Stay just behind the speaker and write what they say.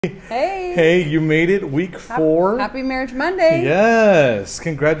Hey. Hey, you made it, week 4. Happy Marriage Monday. Yes,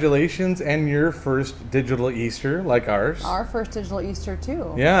 congratulations, and your first digital Easter like ours. Our first digital Easter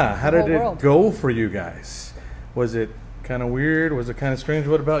too. Yeah, how did it world. go for you guys? Was it kind of weird? Was it kind of strange?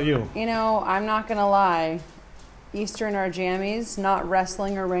 What about you? You know, I'm not going to lie. Easter in our jammies, not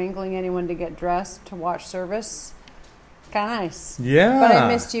wrestling or wrangling anyone to get dressed to watch service. Kind of nice. Yeah. But I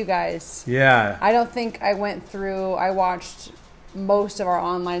missed you guys. Yeah. I don't think I watched most of our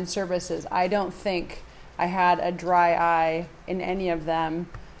online services. I don't think I had a dry eye in any of them.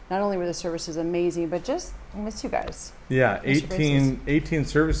 Not only were the services amazing, but just I miss you guys. Yeah, Miss your faces. 18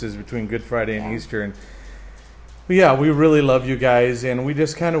 services between Good Friday and Easter. And yeah, we really love you guys, and we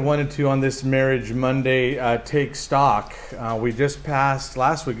just kind of wanted to, on this Marriage Monday, take stock. We just passed,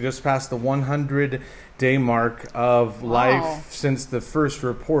 last week, the 100-day mark of life since the first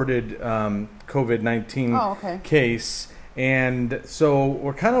reported COVID-19 case. And so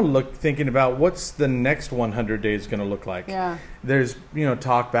we're kind of thinking about what's the next 100 days going to look like. Yeah. There's,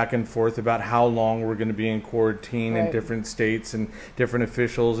 talk back and forth about how long we're going to be in quarantine in different states, and different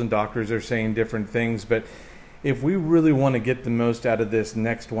officials and doctors are saying different things. But if we really want to get the most out of this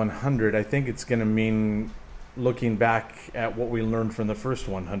next 100, I think it's going to mean looking back at what we learned from the first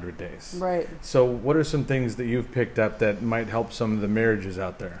 100 days. Right. So what are some things that you've picked up that might help some of the marriages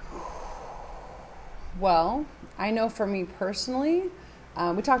out there? Well, I know for me personally,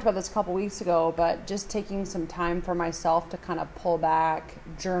 we talked about this a couple weeks ago, but just taking some time for myself to kind of pull back,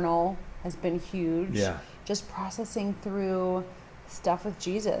 journal has been huge. Yeah. Just processing through stuff with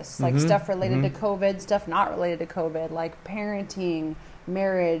Jesus, like stuff related to COVID, stuff not related to COVID, like parenting,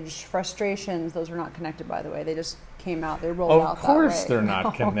 marriage, frustrations. Those were not connected, by the way. They just came out. They rolled out that way. Of course they're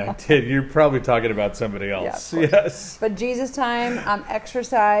not connected. You're probably talking about somebody else. Yeah, yes. But Jesus time,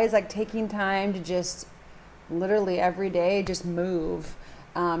 exercise, like taking time to just literally every day just move.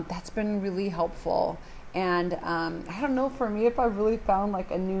 That's been really helpful. And I don't know for me if I've really found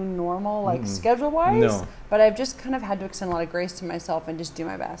like a new normal, like schedule-wise. No. But I've just kind of had to extend a lot of grace to myself and just do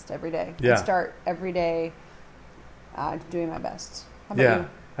my best every day. Yeah. And start every day doing my best. How about you?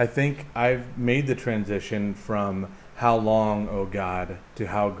 I think I've made the transition from how long, oh God, to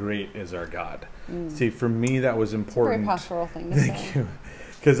how great is our God. See, for me that was important. It's a very pastoral thing to say. Thank you.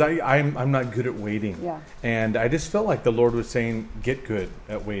 Because I'm not good at waiting. Yeah. And I just felt like the Lord was saying, get good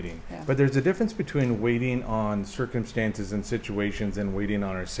at waiting. Yeah. But there's a difference between waiting on circumstances and situations and waiting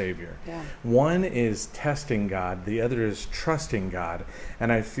on our Savior. Yeah. One is testing God. The other is trusting God.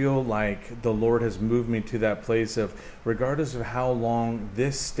 And I feel like the Lord has moved me to that place of, regardless of how long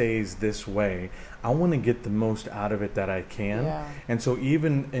this stays this way, I want to get the most out of it that I can. Yeah. And so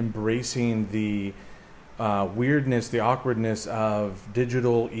even embracing the weirdness, the awkwardness of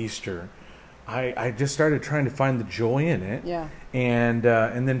digital Easter, I just started trying to find the joy in it. Yeah. And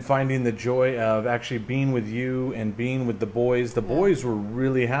then finding the joy of actually being with you and being with the boys. The boys were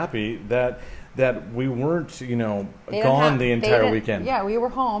really happy that we weren't, gone the entire weekend. Yeah, we were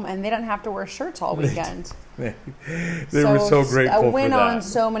home, and they didn't have to wear shirts all weekend. They were so grateful a win for that. on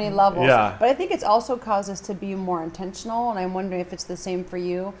so many levels. Yeah. But I think it's also caused us to be more intentional, and I'm wondering if it's the same for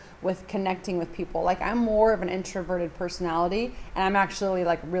you with connecting with people. Like, I'm more of an introverted personality, and I'm actually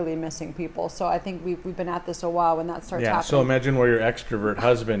like really missing people. So I think we've been at this a while when that starts happening. So imagine where your extrovert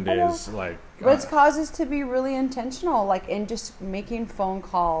husband is like. But it's caused us to be really intentional, like in just making phone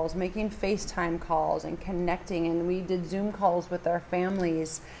calls, making FaceTime calls, and connecting. And we did Zoom calls with our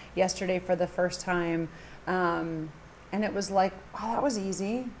families yesterday for the first time. And it was like, oh, that was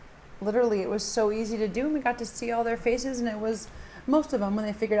easy. Literally, it was so easy to do. And we got to see all their faces, and it was most of them when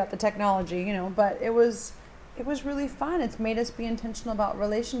they figured out the technology, but it was really fun. It's made us be intentional about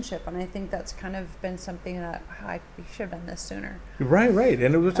relationship, and I think that's kind of been something that we should have done this sooner. Right.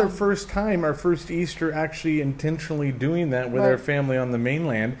 And it was our first time, our first Easter, actually intentionally doing that with our family on the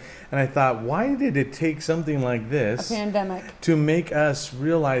mainland. And I thought, why did it take something like this, a pandemic, to make us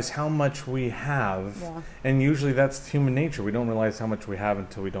realize how much we have? Yeah. And usually that's human nature. We don't realize how much we have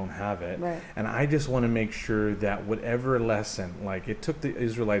until we don't have it. Right. And I just want to make sure that whatever lesson, like it took the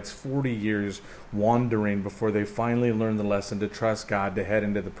Israelites 40 years wandering before they finally learned the lesson to trust God to head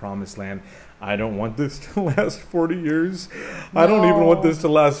into the promised land. I don't want this to last 40 years. No. I don't even want this to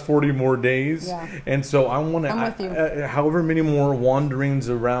last 40 more days. Yeah. And so I want I'm with to, however many more wanderings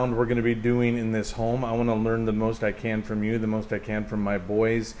around we're going to be doing in this home, I want to learn the most I can from you, the most I can from my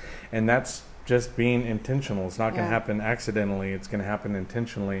boys. And that's just being intentional. It's not going to happen accidentally. It's going to happen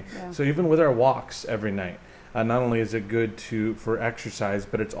intentionally. Yeah. So even with our walks every night, not only is it good for exercise,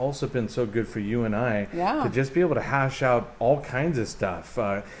 but it's also been so good for you and I to just be able to hash out all kinds of stuff,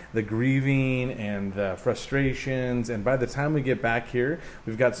 the grieving and the frustrations. And by the time we get back here,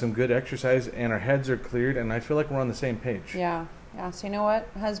 we've got some good exercise and our heads are cleared, and I feel like we're on the same page. Yeah. So you know what,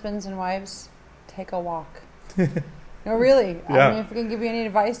 husbands and wives, take a walk. No, really. Yeah. I mean, if we can give you any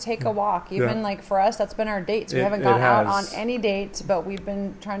advice, take a walk. Even like for us, that's been our dates. We haven't gone out on any dates, but we've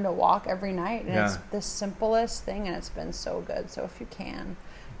been trying to walk every night. And it's the simplest thing, and it's been so good. So if you can,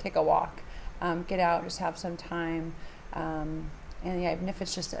 take a walk. Get out, just have some time. And yeah, even if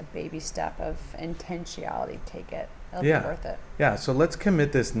it's just a baby step of intentionality, take it. It'll be worth it. Yeah, so let's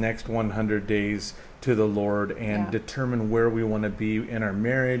commit this next 100 days to the Lord and determine where we want to be in our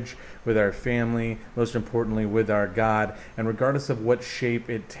marriage, with our family, most importantly with our God. And regardless of what shape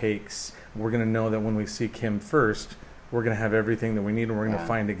it takes, we're going to know that when we seek Him first, we're going to have everything that we need, and we're going to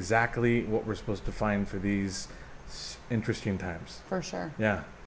find exactly what we're supposed to find for these interesting times. For sure. Yeah.